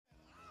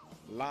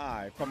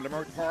Live from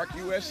Leimert Park,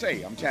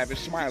 USA. I'm Tavis,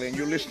 Smiley, and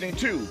you're listening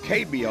to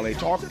KBLA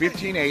Talk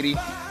 1580.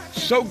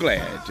 So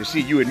glad to see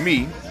you and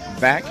me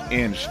back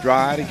in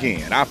stride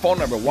again. Our phone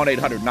number,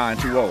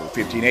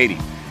 1-800-920-1580.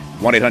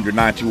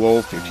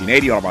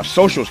 1-800-920-1580. All of our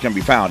socials can be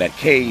found at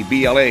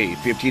KBLA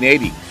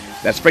 1580.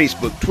 That's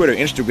Facebook, Twitter,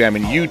 Instagram,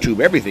 and YouTube.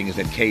 Everything is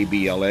at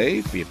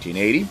KBLA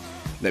 1580.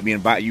 Let me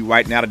invite you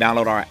right now to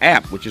download our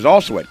app, which is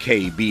also at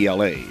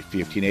KBLA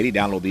 1580.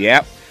 Download the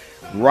app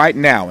right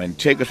now and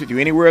take us with you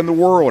anywhere in the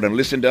world and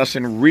listen to us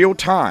in real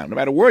time, no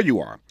matter where you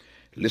are.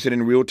 Listen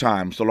in real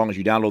time so long as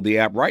you download the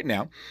app right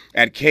now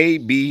at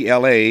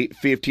KBLA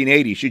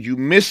 1580. Should you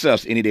miss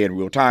us any day in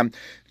real time,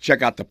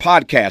 check out the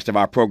podcast of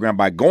our program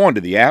by going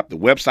to the app, the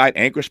website,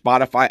 Anchor,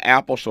 Spotify,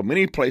 Apple, so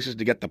many places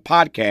to get the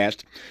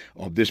podcast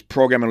of this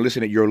program and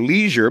listen at your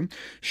leisure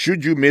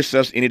should you miss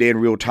us any day in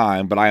real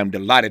time. But I am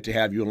delighted to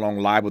have you along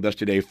live with us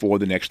today for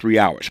the next 3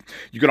 hours.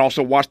 You can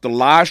also watch the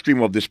live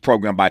stream of this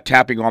program by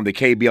tapping on the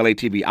KBLA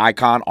TV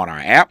icon on our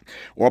app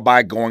or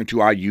by going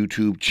to our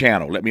YouTube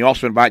channel. Let me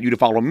also invite you to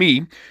follow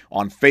me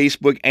on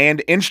Facebook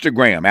and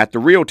Instagram at The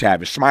Real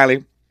Tavis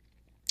Smiley,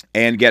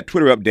 and get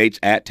Twitter updates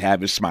at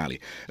Tavis Smiley.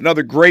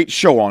 Another great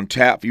show on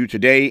tap for you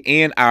today.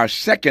 In our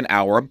second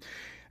hour,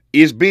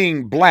 is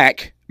being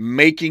black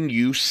making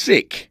you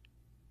sick?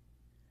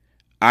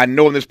 I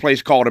know in this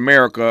place called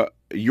America,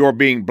 your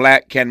being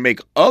black can make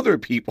other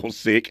people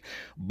sick,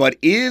 but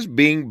is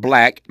being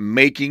black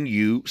making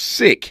you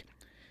sick?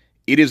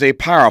 It is a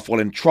powerful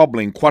and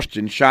troubling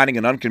question, shining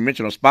an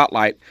unconventional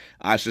spotlight,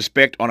 I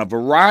suspect, on a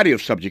variety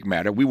of subject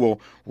matter. We will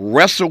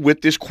wrestle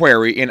with this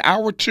query in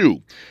hour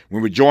two,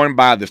 when we're joined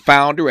by the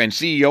founder and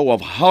CEO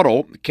of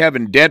Huddle,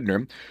 Kevin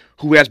Dedner,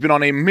 who has been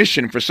on a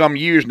mission for some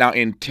years now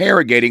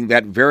interrogating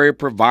that very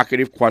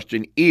provocative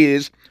question: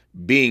 is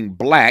being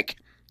black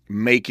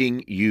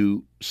making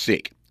you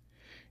sick?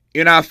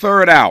 In our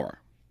third hour,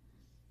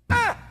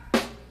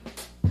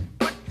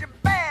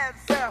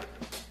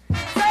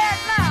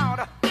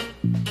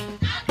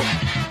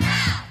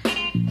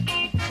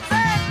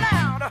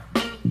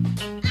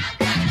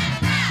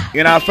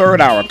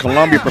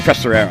 Columbia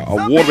professor,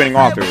 award-winning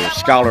author,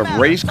 scholar of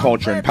race,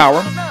 culture, and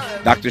power,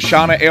 Dr.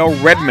 Shauna L.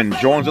 Redmond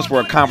joins us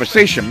for a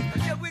conversation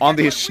on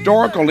the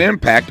historical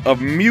impact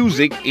of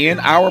music in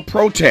our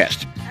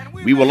protest.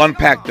 We will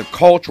unpack the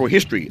cultural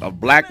history of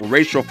black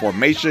racial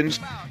formations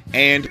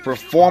and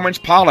performance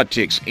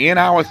politics in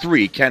hour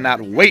three.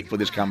 Cannot wait for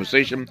this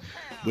conversation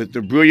with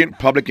the brilliant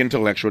public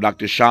intellectual,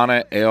 Dr.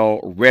 Shauna L.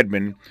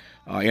 Redmond,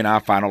 in our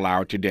final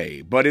hour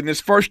today. But in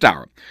this first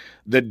hour,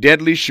 the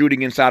deadly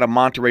shooting inside a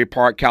Monterey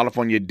Park,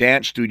 California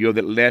dance studio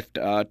that left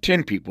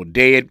 10 people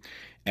dead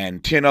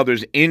and 10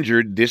 others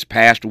injured this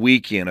past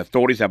weekend.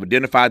 Authorities have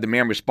identified the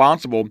man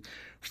responsible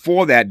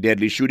for that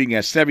deadly shooting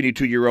as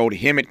 72-year-old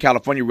Hemet,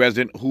 California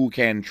resident Hu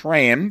Can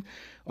Tran.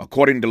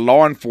 According to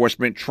law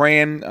enforcement,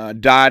 Tran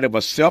died of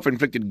a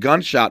self-inflicted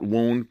gunshot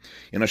wound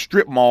in a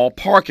strip mall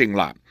parking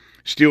lot.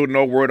 Still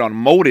no word on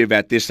motive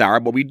at this hour,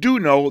 but we do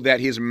know that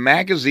his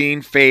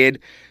magazine-fed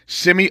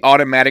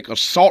semi-automatic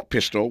assault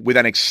pistol with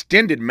an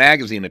extended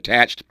magazine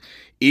attached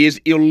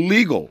is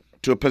illegal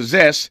to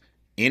possess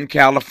in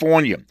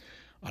California.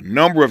 A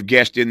number of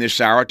guests in this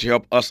hour to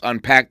help us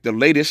unpack the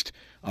latest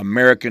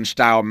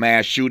American-style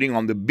mass shooting.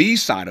 On the B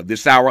side of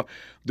this hour,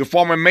 the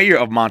former mayor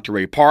of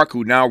Monterey Park,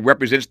 who now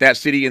represents that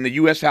city in the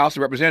U.S. House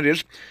of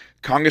Representatives,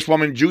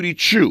 Congresswoman Judy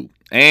Chu,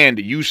 and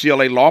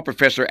UCLA law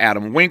professor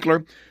Adam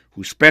Winkler,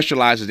 who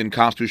specializes in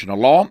constitutional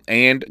law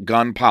and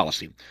gun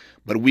policy.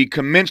 But we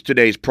commence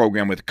today's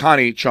program with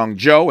Connie Chung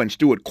Joe and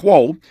Stewart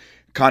Kwoh.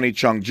 Connie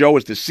Chung Joe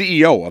is the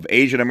CEO of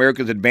Asian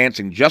Americans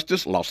Advancing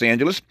Justice, Los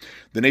Angeles,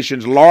 the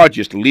nation's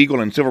largest legal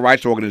and civil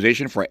rights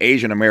organization for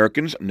Asian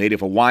Americans, Native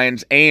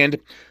Hawaiians, and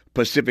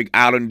Pacific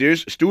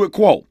Islanders. Stewart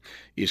Kwoh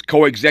is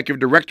co-executive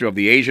director of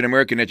the Asian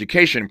American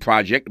Education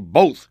Project.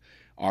 Both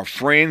are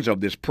friends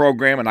of this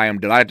program, and I am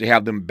delighted to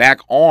have them back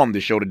on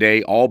the show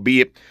today,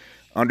 albeit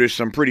under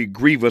some pretty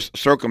grievous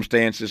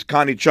circumstances.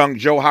 Connie Chung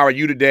Joe, how are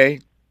you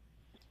today?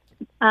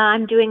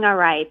 I'm doing all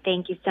right.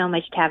 Thank you so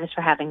much, Tavis,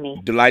 for having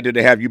me. Delighted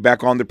to have you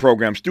back on the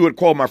program. Stewart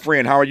Kwoh, my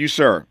friend, how are you,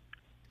 sir?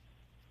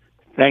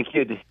 Thank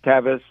you,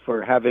 Tavis,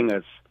 for having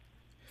us.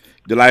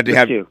 Delighted to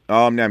have you.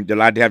 I'm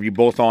delighted to have you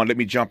both on. Let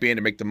me jump in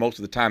to make the most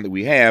of the time that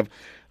we have.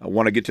 I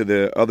want to get to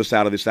the other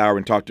side of this hour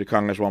and talk to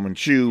Congresswoman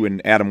Chu and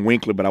Adam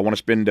Winkler, but I want to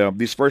spend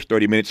these first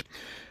 30 minutes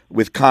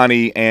with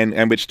Connie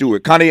and with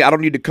Stewart. Connie, I don't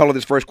need to color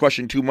this first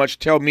question too much.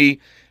 Tell me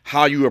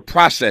how you are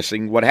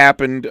processing what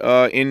happened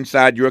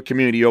inside your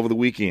community over the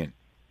weekend.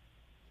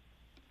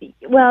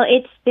 Well,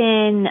 it's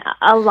been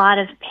a lot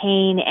of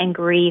pain and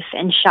grief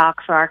and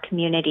shock for our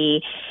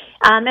community,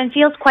 and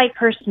feels quite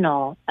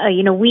personal.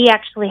 We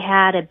actually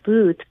had a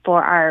booth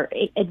for our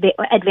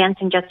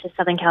Advancing Justice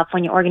Southern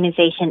California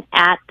organization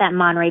at that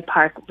Monterey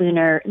Park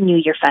Lunar New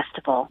Year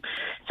Festival.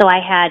 So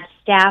I had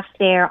staff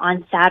there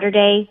on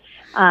Saturday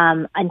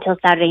until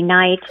Saturday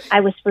night. I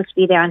was supposed to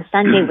be there on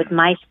Sunday with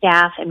my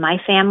staff and my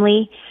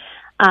family,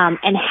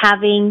 and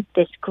having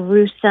this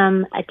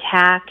gruesome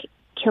attack,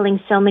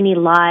 killing so many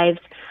lives,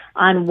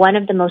 on one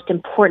of the most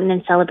important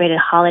and celebrated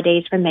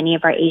holidays for many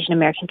of our Asian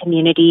American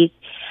communities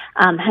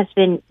has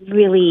been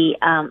really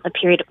a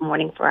period of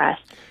mourning for us.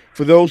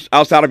 For those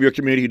outside of your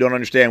community who don't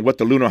understand what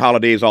the lunar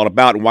holiday is all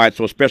about and why it's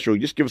so special,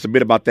 just give us a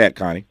bit about that,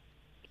 Connie.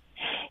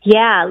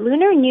 Yeah,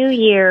 Lunar New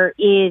Year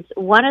is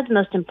one of the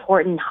most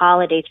important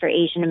holidays for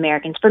Asian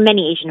Americans, for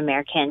many Asian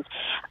Americans.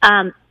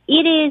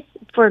 It is,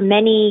 for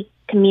many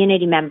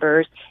community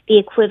members, the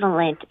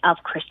equivalent of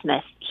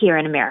Christmas here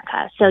in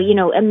America. So,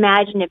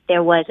 imagine if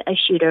there was a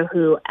shooter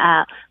who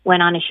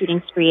went on a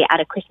shooting spree at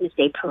a Christmas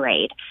Day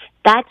parade.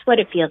 That's what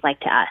it feels like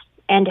to us.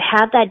 And to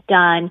have that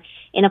done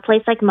in a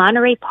place like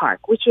Monterey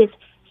Park, which is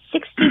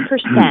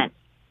 60%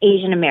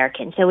 Asian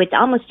American. So it's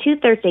almost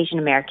 2/3 Asian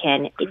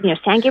American.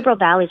 San Gabriel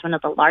Valley is one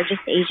of the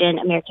largest Asian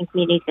American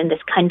communities in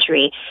this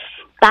country.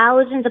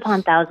 Thousands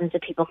upon thousands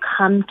of people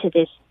come to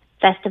this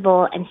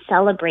festival and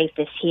celebrate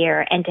this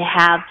here, and to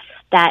have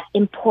that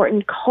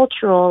important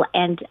cultural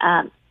and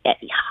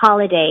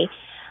holiday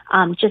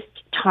just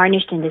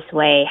tarnished in this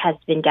way has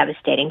been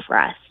devastating for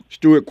us.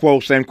 Stewart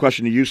Kwoh, same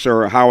question to you,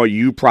 sir. How are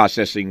you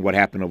processing what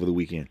happened over the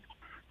weekend?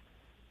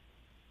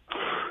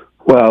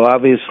 Well,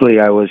 obviously,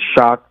 I was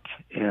shocked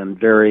and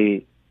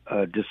very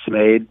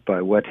dismayed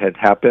by what had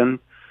happened.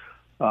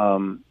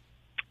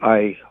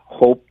 I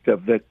hope the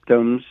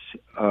victims,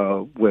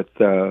 with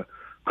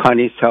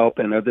Connie's help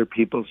and other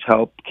people's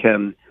help,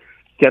 can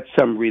get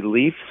some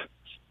relief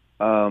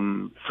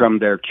from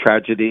their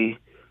tragedy.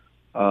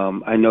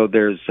 I know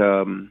there's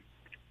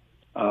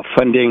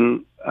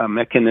funding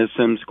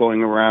mechanisms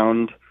going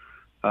around,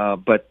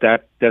 but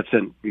that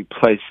doesn't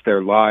replace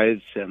their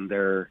lives and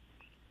their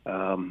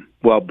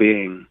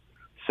well-being.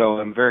 So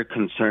I'm very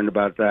concerned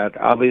about that.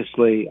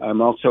 Obviously,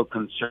 I'm also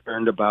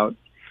concerned about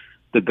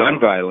the gun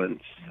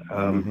violence.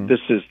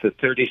 This is the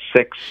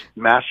 36th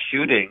mass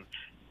shooting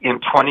in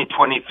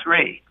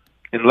 2023,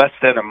 in less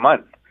than a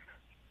month.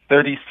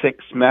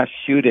 36 mass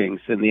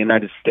shootings in the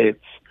United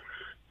States.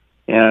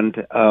 And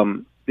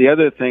the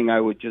other thing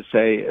I would just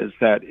say is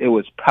that it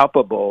was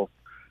palpable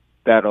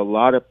that a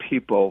lot of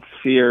people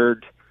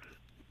feared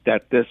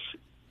that this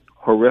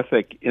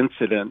horrific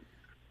incident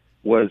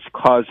was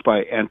caused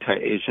by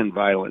anti-Asian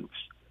violence.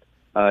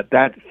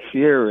 That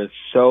fear is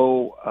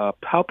so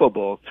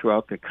palpable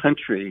throughout the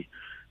country.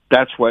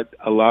 That's what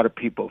a lot of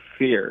people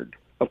feared.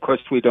 Of course,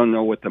 we don't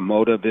know what the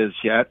motive is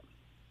yet,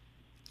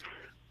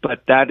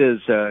 but that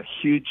is a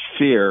huge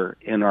fear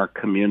in our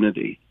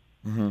community.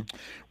 Mm-hmm.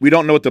 We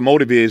don't know what the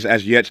motive is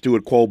as yet,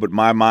 Stewart Kwoh, but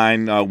my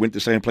mind went the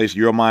same place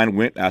your mind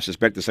went. I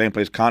suspect the same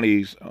place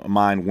Connie's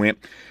mind went.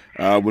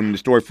 When the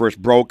story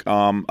first broke,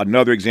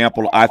 another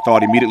example I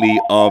thought immediately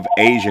of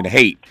Asian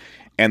hate.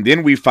 And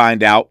then we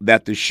find out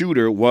that the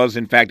shooter was,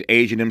 in fact,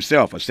 Asian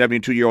himself, a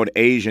 72-year-old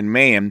Asian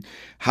man.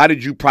 How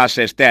did you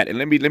process that? And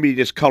let me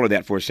just color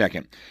that for a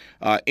second.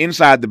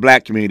 Inside the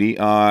black community,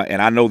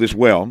 and I know this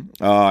well,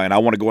 and I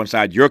want to go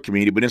inside your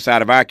community, but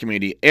inside of our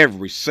community,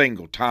 every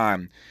single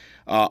time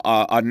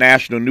a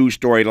national news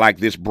story like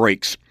this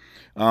breaks,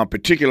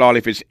 particularly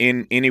if it's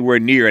in anywhere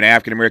near an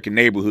African-American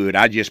neighborhood,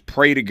 I just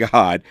pray to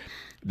God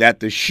that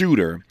the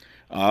shooter,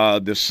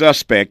 the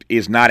suspect,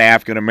 is not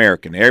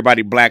African-American.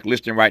 Everybody black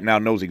listening right now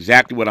knows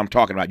exactly what I'm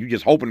talking about. You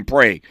just hope and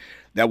pray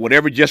that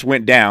whatever just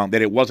went down,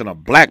 that it wasn't a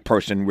black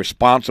person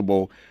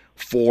responsible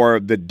for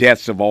the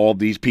deaths of all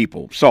these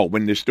people. So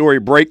when the story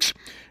breaks,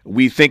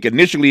 we think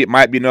initially it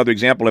might be another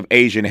example of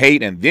Asian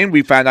hate, and then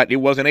we find out it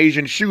was an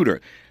Asian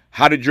shooter.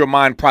 How did your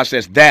mind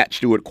process that,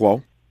 Stewart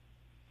Kwoh?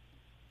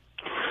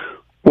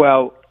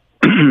 Well,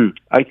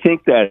 I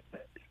think that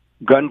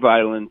gun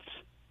violence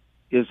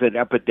is an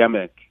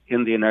epidemic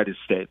in the United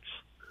States.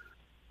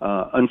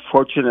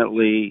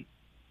 Unfortunately,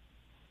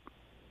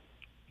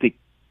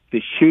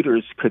 the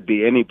shooters could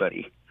be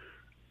anybody.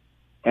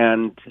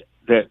 And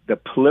the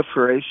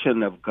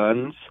proliferation of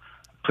guns,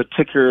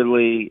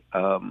 particularly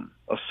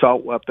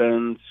assault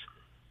weapons,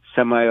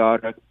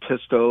 semi-automatic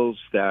pistols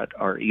that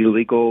are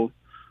illegal,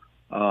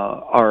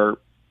 are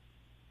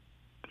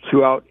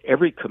throughout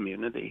every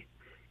community.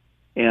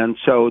 And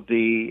so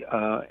the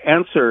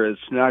answer is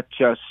not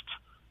just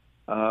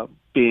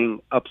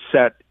being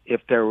upset if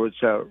there was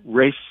a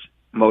race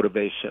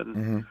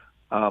motivation,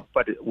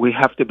 but we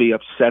have to be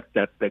upset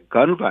that the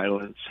gun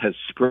violence has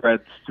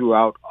spread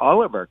throughout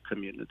all of our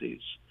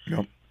communities.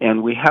 Yep.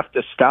 And we have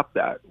to stop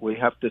that. We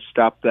have to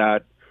stop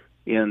that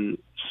in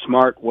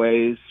smart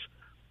ways,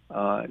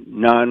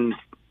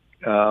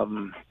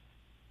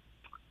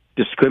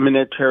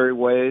 non-discriminatory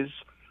ways,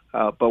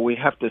 but we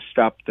have to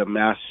stop the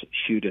mass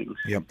shootings.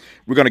 Yep.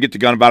 We're going to get to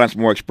gun violence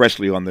more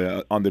expressly on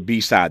the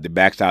B side, the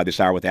back side this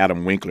hour with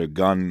Adam Winkler,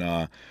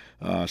 gun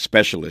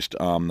specialist,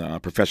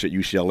 professor at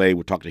UCLA.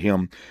 We'll talk to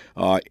him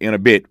in a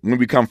bit. When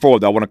we come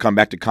forward, I want to come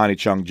back to Connie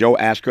Chung Joe,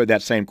 ask her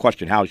that same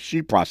question, how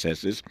she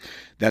processes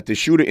that the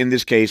shooter in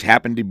this case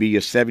happened to be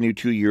a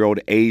 72-year-old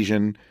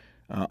Asian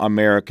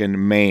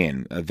American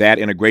man. That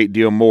and a great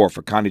deal more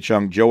for Connie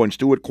Chung Joe and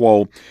Stewart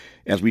Kwoh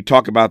as we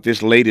talk about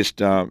this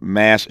latest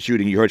mass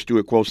shooting. You heard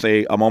Stewart Kwoh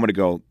say a moment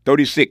ago,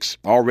 36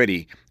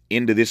 already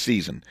into this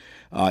season,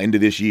 into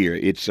this year.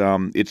 It's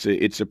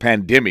a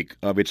pandemic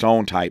of its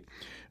own type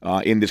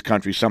in this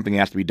country. Something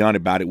has to be done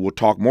about it. We'll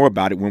talk more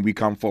about it when we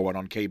come forward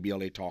on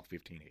KBLA Talk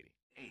 1580.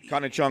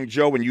 Connie Chung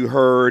Joe, when you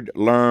heard,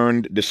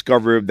 learned,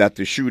 discovered that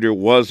the shooter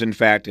was in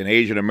fact an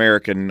Asian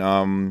American,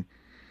 how'd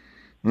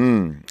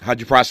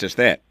you process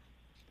that?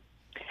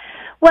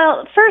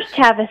 Well, first,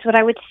 Tavis, what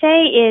I would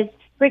say is,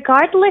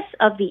 regardless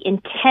of the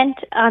intent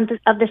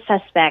of the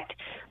suspect,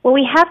 what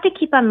we have to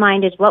keep in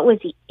mind is what was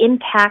the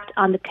impact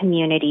on the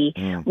community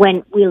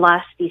when we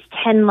lost these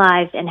 10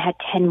 lives and had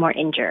 10 more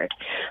injured.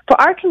 For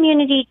our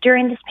community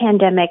during this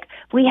pandemic,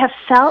 we have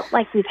felt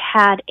like we've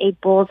had a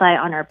bullseye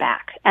on our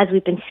back as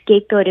we've been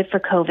scapegoated for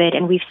COVID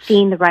and we've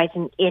seen the rise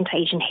in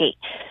anti-Asian hate.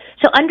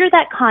 So under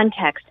that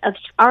context of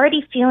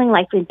already feeling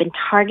like we've been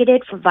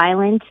targeted for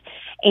violence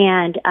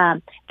and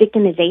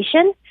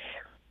victimization,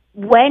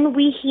 when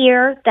we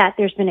hear that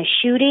there's been a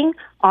shooting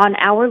on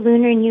our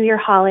Lunar New Year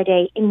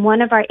holiday in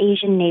one of our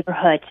Asian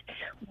neighborhoods,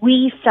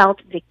 we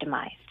felt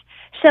victimized.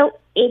 So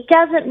it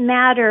doesn't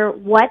matter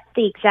what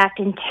the exact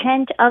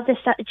intent of the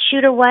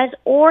shooter was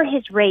or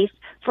his race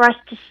for us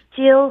to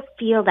still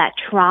feel that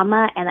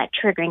trauma and that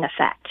triggering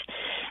effect.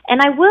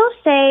 And I will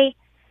say,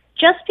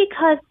 just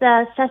because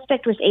the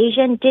suspect was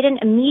Asian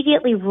didn't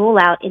immediately rule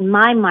out, in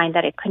my mind,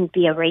 that it couldn't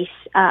be a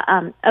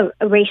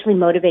racially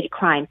motivated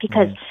crime.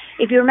 Because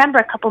if you remember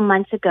a couple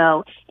months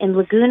ago in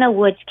Laguna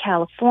Woods,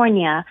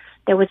 California,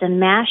 there was a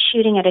mass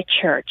shooting at a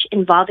church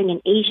involving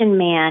an Asian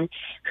man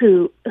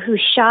who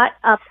shot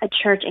up a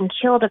church and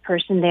killed a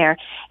person there.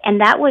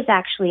 And that was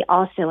actually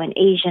also an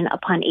Asian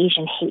upon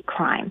Asian hate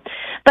crime.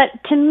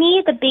 But to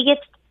me, the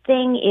biggest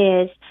thing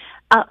is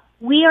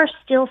we are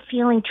still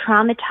feeling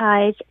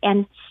traumatized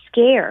and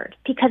scared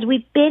because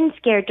we've been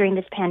scared during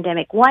this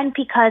pandemic. One,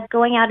 because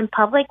going out in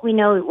public, we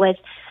know it was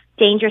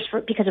dangerous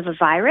because of a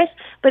virus,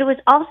 but it was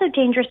also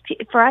dangerous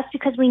for us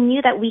because we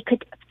knew that we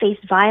could face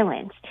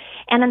violence.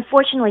 And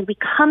unfortunately, we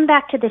come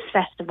back to this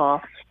festival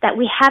that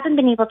we haven't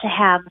been able to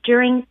have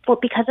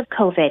because of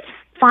COVID,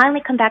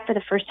 finally come back for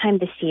the first time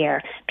this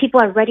year.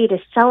 People are ready to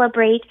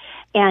celebrate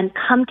and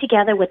come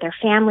together with their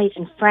families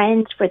and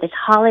friends for this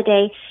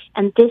holiday.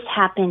 And this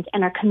happens,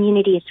 and our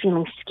community is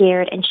feeling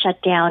scared and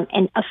shut down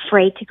and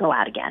afraid to go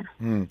out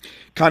again.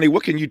 Connie,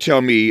 what can you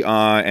tell me?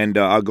 And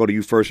I'll go to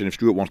you first, and if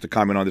Stewart wants to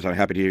comment on this, I'm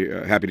happy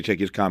to take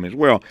his comment as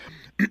well.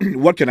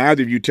 What can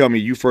either of you tell me?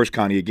 You first,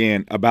 Connie,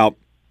 again, about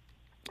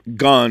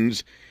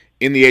guns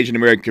in the Asian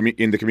American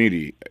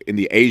community, in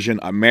the Asian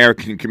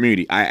American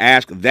community. I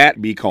ask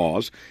that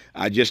because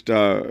I just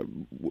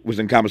was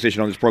in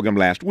conversation on this program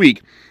last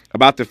week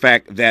about the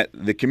fact that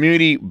the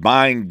community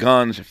buying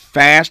guns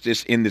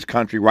fastest in this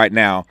country right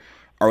now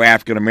are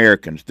African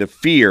Americans. The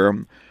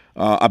fear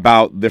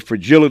about the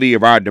fragility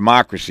of our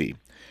democracy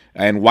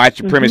and white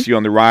supremacy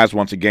on the rise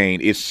once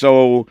again is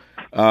so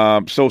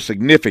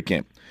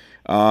significant.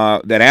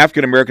 That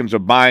African Americans are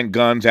buying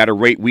guns at a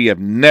rate we have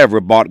never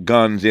bought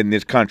guns in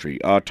this country.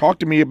 Talk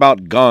to me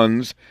about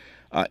guns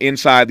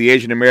inside the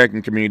Asian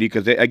American community,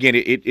 because again,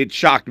 it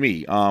shocked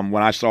me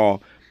when I saw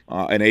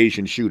an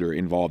Asian shooter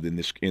involved in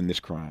this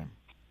crime.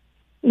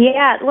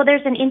 Yeah, well,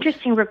 there's an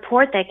interesting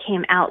report that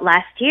came out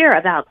last year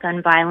about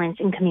gun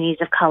violence in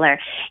communities of color.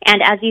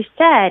 And as you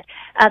said,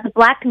 the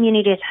Black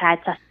community has had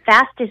the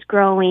fastest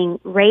growing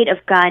rate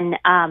of gun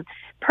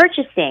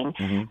purchasing.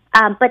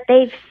 But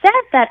they've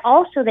said that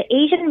also the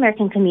Asian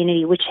American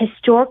community, which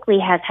historically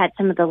has had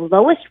some of the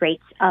lowest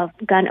rates of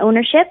gun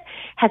ownership,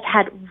 has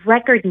had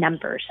record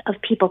numbers of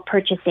people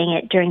purchasing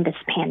it during this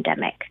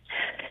pandemic.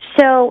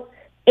 So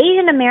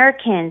Asian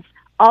Americans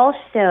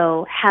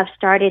also have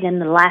started in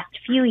the last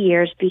few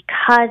years,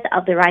 because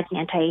of the rise in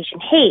anti-Asian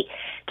hate,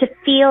 to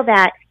feel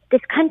that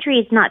this country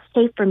is not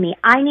safe for me.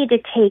 I need to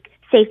take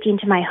safety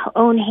into my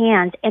own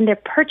hands, and they're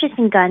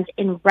purchasing guns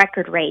in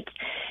record rates.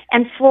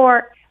 And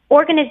for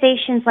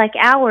organizations like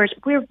ours,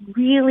 we're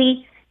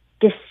really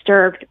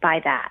disturbed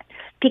by that,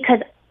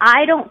 because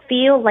I don't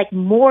feel like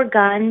more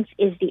guns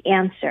is the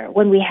answer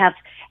when we have,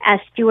 as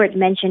Stewart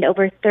mentioned,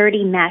 over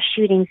 30 mass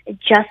shootings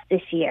just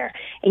this year.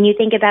 And you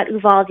think about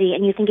Uvalde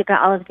and you think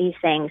about all of these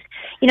things.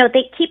 You know,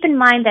 they keep in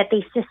mind that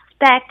they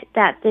suspect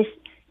that this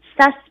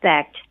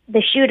suspect,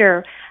 the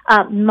shooter,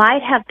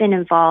 might have been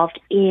involved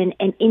in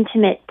an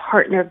intimate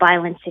partner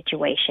violence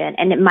situation,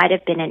 and it might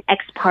have been an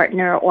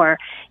ex-partner or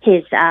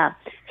his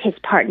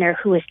partner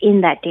who was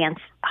in that dance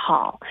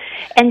hall.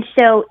 And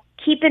so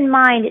keep in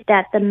mind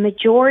that the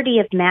majority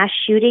of mass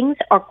shootings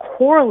are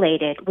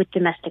correlated with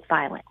domestic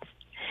violence.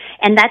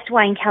 And that's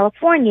why in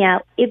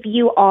California, if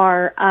you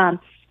are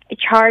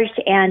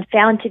charged and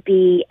found to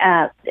be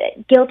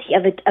guilty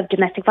of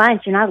domestic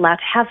violence, you're not allowed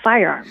to have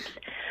firearms.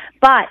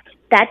 But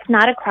that's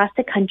not across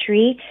the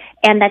country,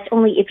 and that's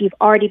only if you've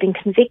already been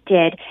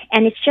convicted,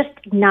 and it's just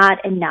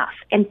not enough.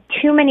 And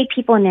too many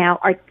people now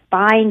are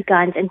buying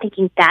guns and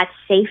thinking that's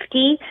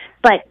safety,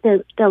 but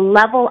the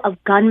level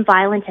of gun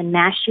violence and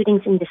mass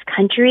shootings in this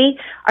country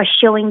are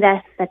showing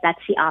us that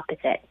that's the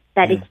opposite,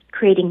 that it's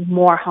creating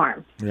more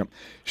harm.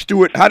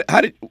 Stewart,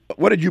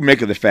 what did you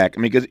make of the fact?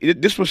 I mean, because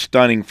this was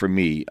stunning for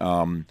me.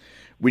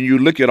 when you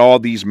look at all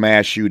these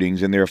mass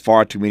shootings, and there are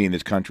far too many in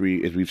this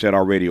country, as we've said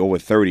already, over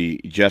 30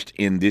 just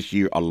in this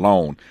year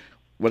alone.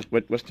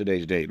 What's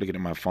today's date? Looking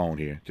at my phone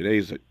here.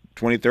 Today's the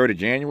 23rd of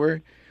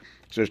January.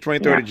 So it's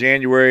 23rd of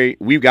January.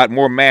 We've got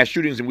more mass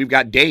shootings than we've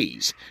got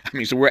days. I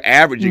mean, so we're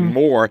averaging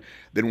more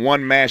than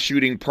one mass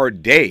shooting per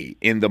day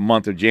in the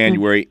month of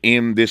January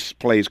in this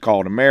place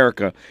called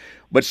America.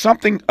 But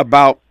something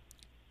about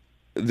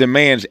the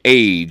man's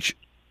age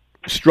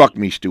struck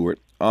me, Stewart.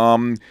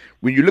 When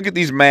you look at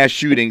these mass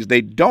shootings,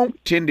 they don't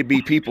tend to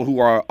be people who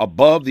are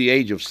above the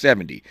age of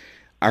 70.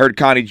 I heard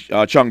Connie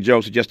Chung Joe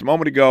suggest a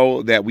moment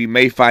ago that we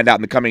may find out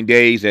in the coming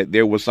days that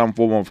there was some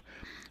form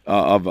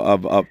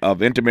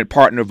of intimate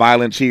partner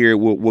violence here.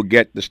 We'll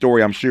get the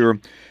story, I'm sure,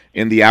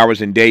 in the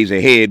hours and days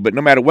ahead. But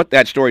no matter what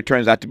that story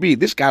turns out to be,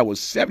 this guy was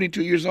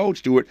 72 years old,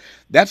 Stewart.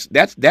 I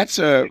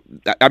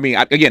mean,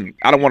 again,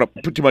 I don't want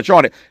to put too much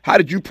on it. How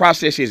did you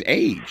process his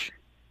age?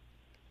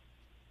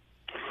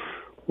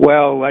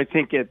 Well, I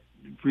think it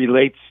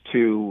relates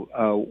to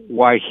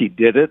why he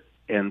did it.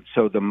 And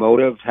so the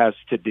motive has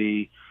to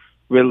be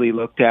really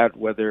looked at,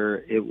 whether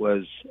it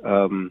was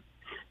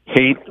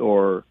hate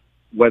or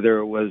whether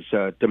it was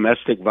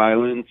domestic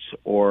violence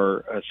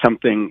or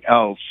something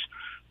else.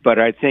 But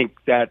I think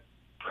that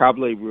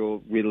probably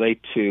will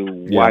relate to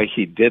why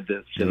he did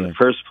this in the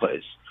first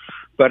place.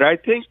 But I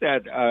think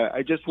that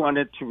I just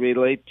wanted to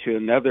relate to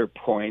another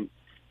point,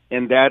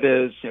 and that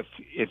is,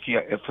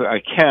 if I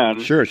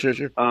can, sure.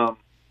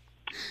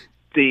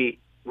 The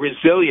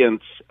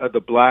resilience of the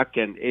Black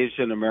and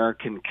Asian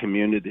American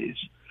communities.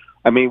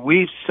 I mean,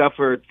 we've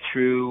suffered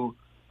through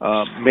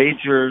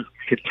major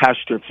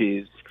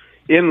catastrophes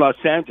in Los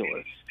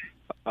Angeles.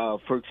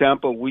 For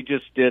example, we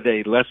just did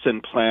a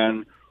lesson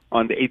plan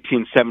on the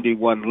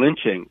 1871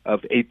 lynching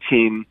of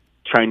 18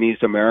 Chinese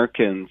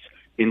Americans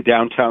in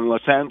downtown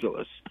Los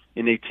Angeles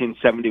in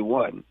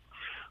 1871.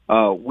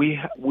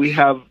 We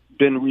have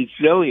been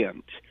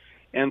resilient.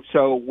 And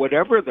so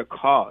whatever the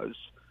cause,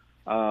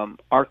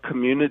 our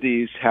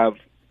communities have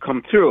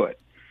come through it.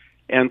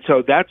 And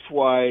so that's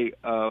why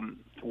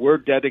we're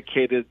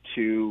dedicated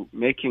to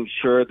making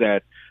sure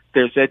that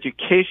there's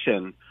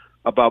education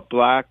about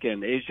Black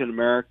and Asian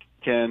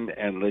American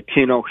and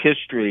Latino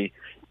history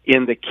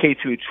in the K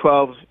through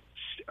 12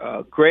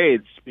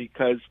 grades,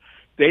 because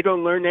they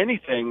don't learn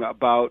anything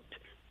about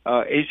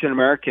Asian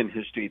American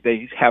history.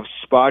 They have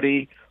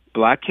spotty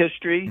Black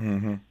history,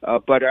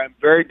 but I'm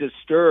very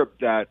disturbed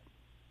that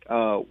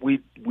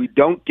we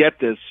don't get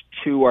this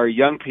to our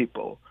young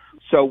people.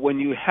 So when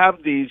you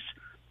have these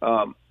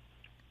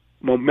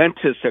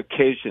momentous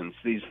occasions,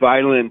 these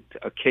violent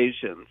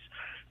occasions,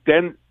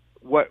 then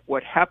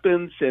what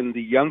happens in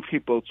the young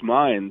people's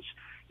minds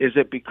is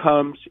it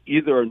becomes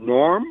either a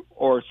norm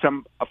or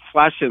a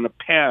flash in the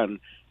pan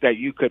that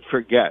you could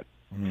forget.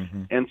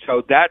 And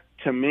so that,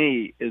 to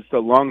me, is the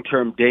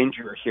long-term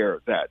danger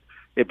here, that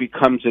it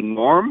becomes a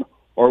norm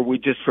or we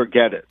just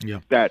forget it.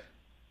 That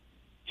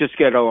just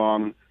get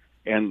along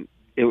and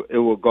it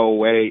will go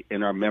away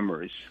in our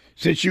memories.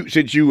 Since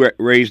you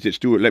raised it,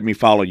 Stewart, let me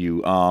follow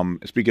you.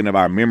 Speaking of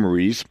our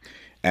memories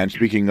and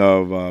speaking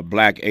of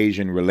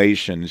Black-Asian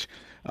relations,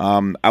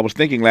 I was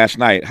thinking last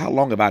night, how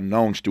long have I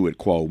known Stewart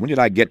Kwoh? When did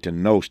I get to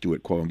know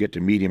Stewart Kwoh and get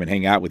to meet him and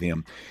hang out with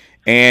him?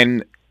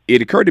 And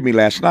it occurred to me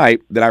last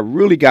night that I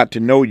really got to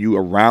know you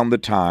around the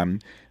time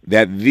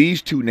that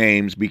these two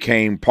names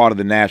became part of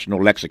the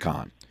national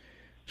lexicon,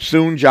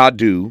 Soon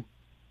Jadu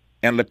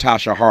and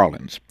Latasha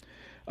Harlins.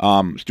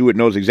 Stewart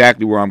knows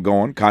exactly where I'm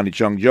going. Connie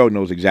Chung Joe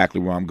knows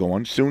exactly where I'm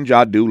going. Soon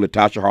Jadu,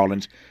 Latasha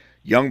Harlins,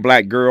 young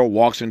Black girl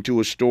walks into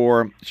a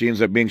store. She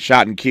ends up being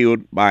shot and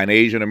killed by an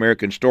Asian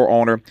American store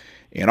owner,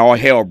 and all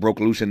hell broke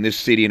loose in this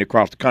city and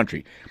across the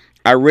country.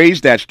 I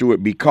raised that,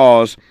 Stewart,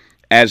 because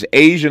as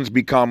Asians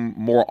become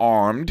more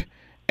armed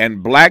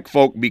and Black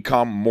folk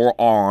become more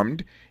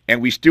armed,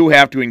 and we still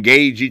have to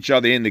engage each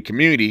other in the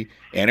community,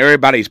 and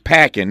everybody's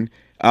packing,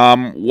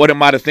 what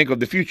am I to think of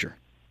the future?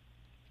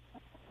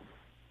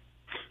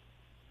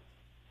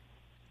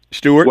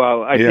 Stewart?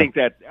 Well, I think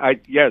that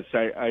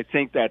I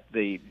think that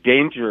the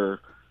danger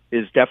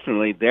is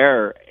definitely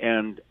there,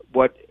 and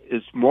what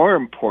is more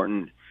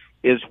important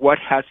is what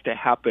has to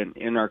happen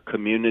in our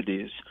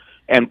communities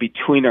and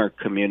between our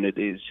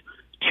communities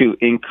to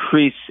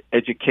increase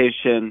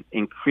education,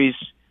 increase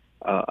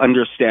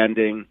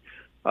understanding.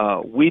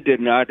 We did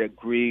not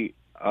agree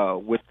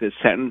with the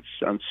sentence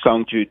on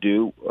Song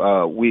Ju-do.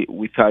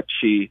 We thought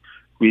she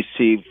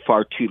received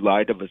far too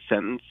light of a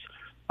sentence,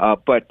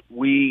 but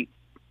we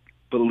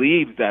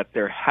believe that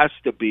there has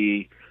to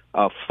be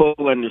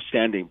full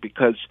understanding,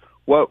 because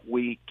what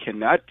we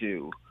cannot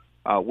do,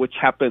 which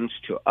happens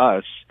to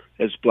us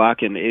as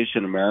Black and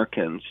Asian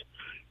Americans,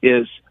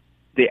 is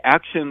the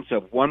actions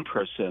of one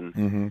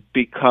person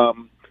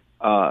become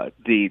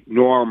the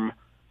norm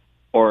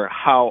or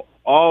how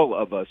all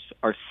of us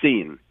are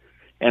seen.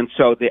 And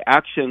so the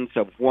actions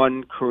of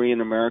one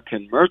Korean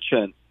American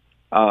merchant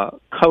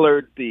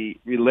colored the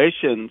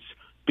relations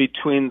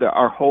between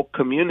our whole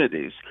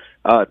communities.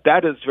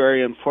 That is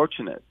very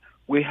unfortunate.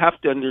 We have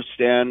to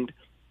understand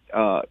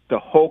the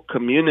whole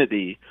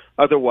community.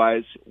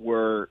 Otherwise,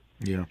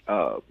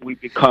 we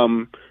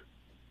become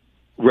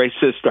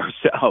racist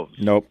ourselves.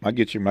 Nope, I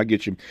get you.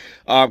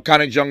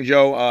 Connie Chung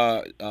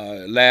Joe,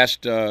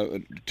 last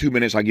 2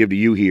 minutes I give to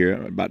you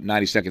here, about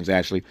 90 seconds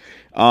actually.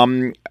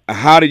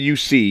 How do you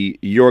see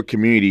your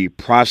community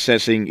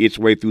processing its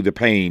way through the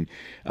pain?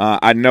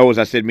 I know, as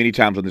I said many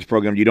times on this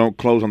program, you don't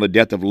close on the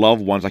death of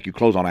loved ones like you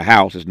close on a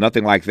house. It's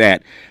nothing like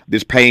that.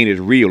 This pain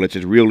is real. It's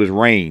as real as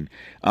rain.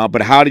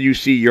 But how do you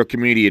see your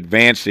community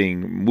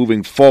advancing,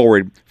 moving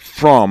forward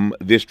from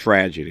this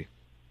tragedy?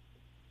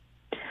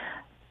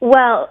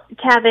 Well,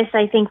 Tavis,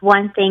 I think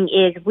one thing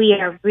is we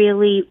are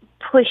really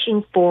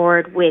pushing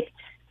forward with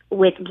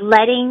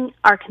letting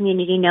our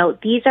community know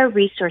these are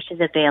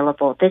resources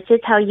available. This is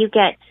how you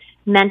get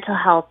mental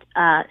health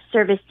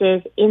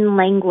services in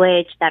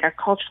language that are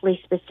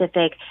culturally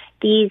specific.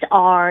 These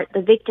are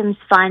the victims'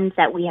 funds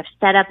that we have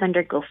set up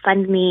under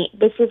GoFundMe.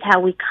 This is how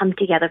we come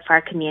together for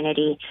our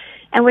community.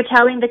 And we're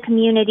telling the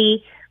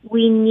community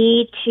we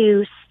need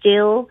to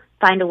still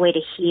find a way to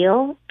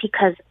heal,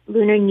 because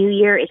Lunar New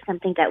Year is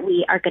something that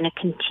we are going to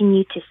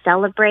continue to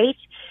celebrate,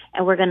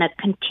 and we're going to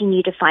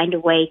continue to find a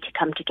way to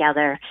come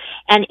together.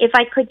 And if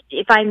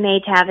I may,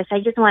 Tavis,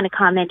 I just want to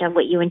comment on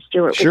what you and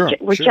Stewart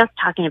were just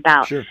talking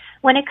about. Sure.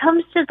 When it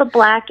comes to the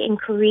Black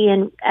and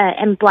Korean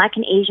and Black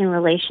and Asian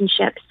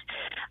relationships,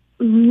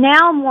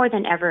 now more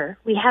than ever,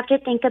 we have to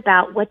think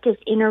about what does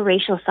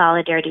interracial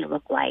solidarity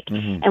look like.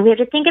 Mm-hmm. And we have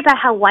to think about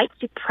how white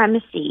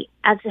supremacy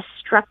as a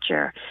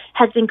structure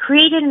has been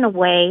created in a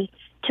way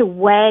to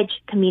wedge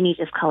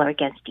communities of color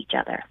against each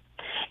other.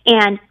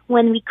 And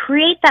when we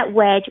create that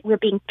wedge, we're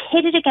being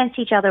pitted against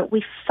each other.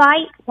 We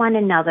fight one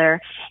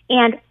another.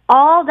 And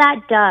all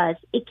that does,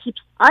 it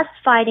keeps us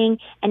fighting,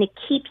 and it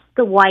keeps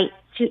the white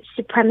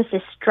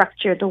supremacist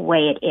structure the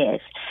way it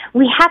is.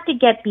 We have to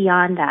get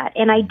beyond that.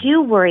 And I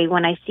do worry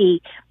when I see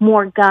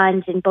more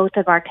guns in both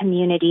of our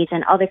communities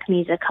and other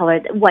communities of color,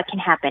 what can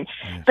happen.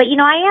 Yes. But,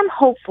 I am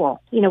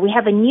hopeful. We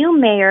have a new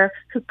mayor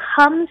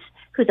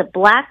who's a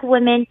Black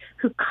woman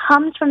who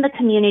comes from the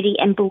community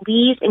and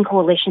believes in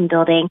coalition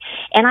building.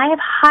 And I have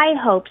high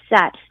hopes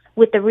that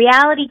with the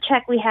reality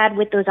check we had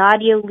with those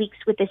audio leaks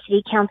with the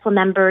city council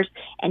members,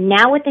 and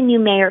now with the new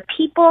mayor,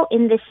 people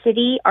in this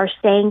city are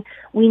saying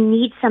we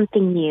need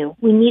something new.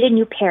 We need a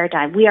new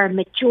paradigm. We are a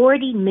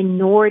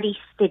majority-minority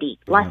city.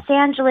 Yeah. Los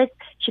Angeles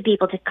should be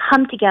able to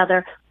come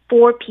together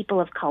for people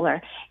of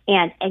color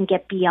and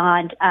get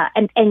beyond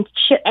and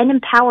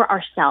empower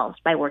ourselves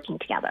by working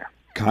together.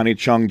 Connie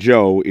Chung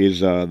Joe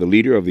is the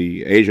leader of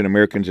the Asian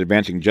Americans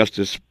Advancing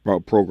Justice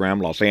Program,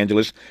 Los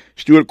Angeles.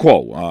 Stewart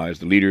Kwoh is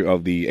the leader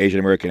of the Asian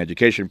American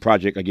Education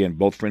Project. Again,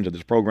 both friends of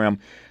this program.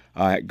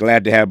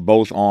 Glad to have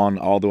both on,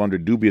 although under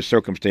dubious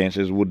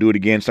circumstances. We'll do it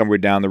again somewhere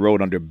down the road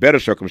under better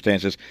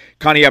circumstances.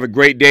 Connie, have a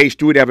great day.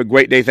 Stewart, have a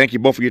great day. Thank you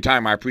both for your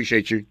time. I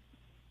appreciate you.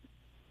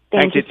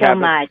 Thank you so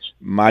much.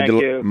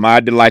 My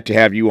delight to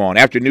have you on.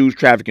 After news,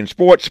 traffic, and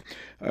sports,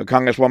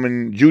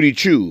 Congresswoman Judy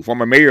Chu,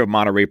 former mayor of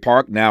Monterey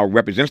Park, now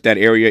represents that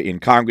area in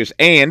Congress,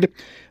 and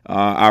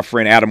our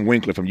friend Adam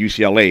Winkler from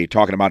UCLA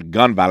talking about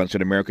gun violence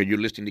in America. You're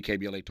listening to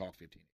KBLA Talk 15.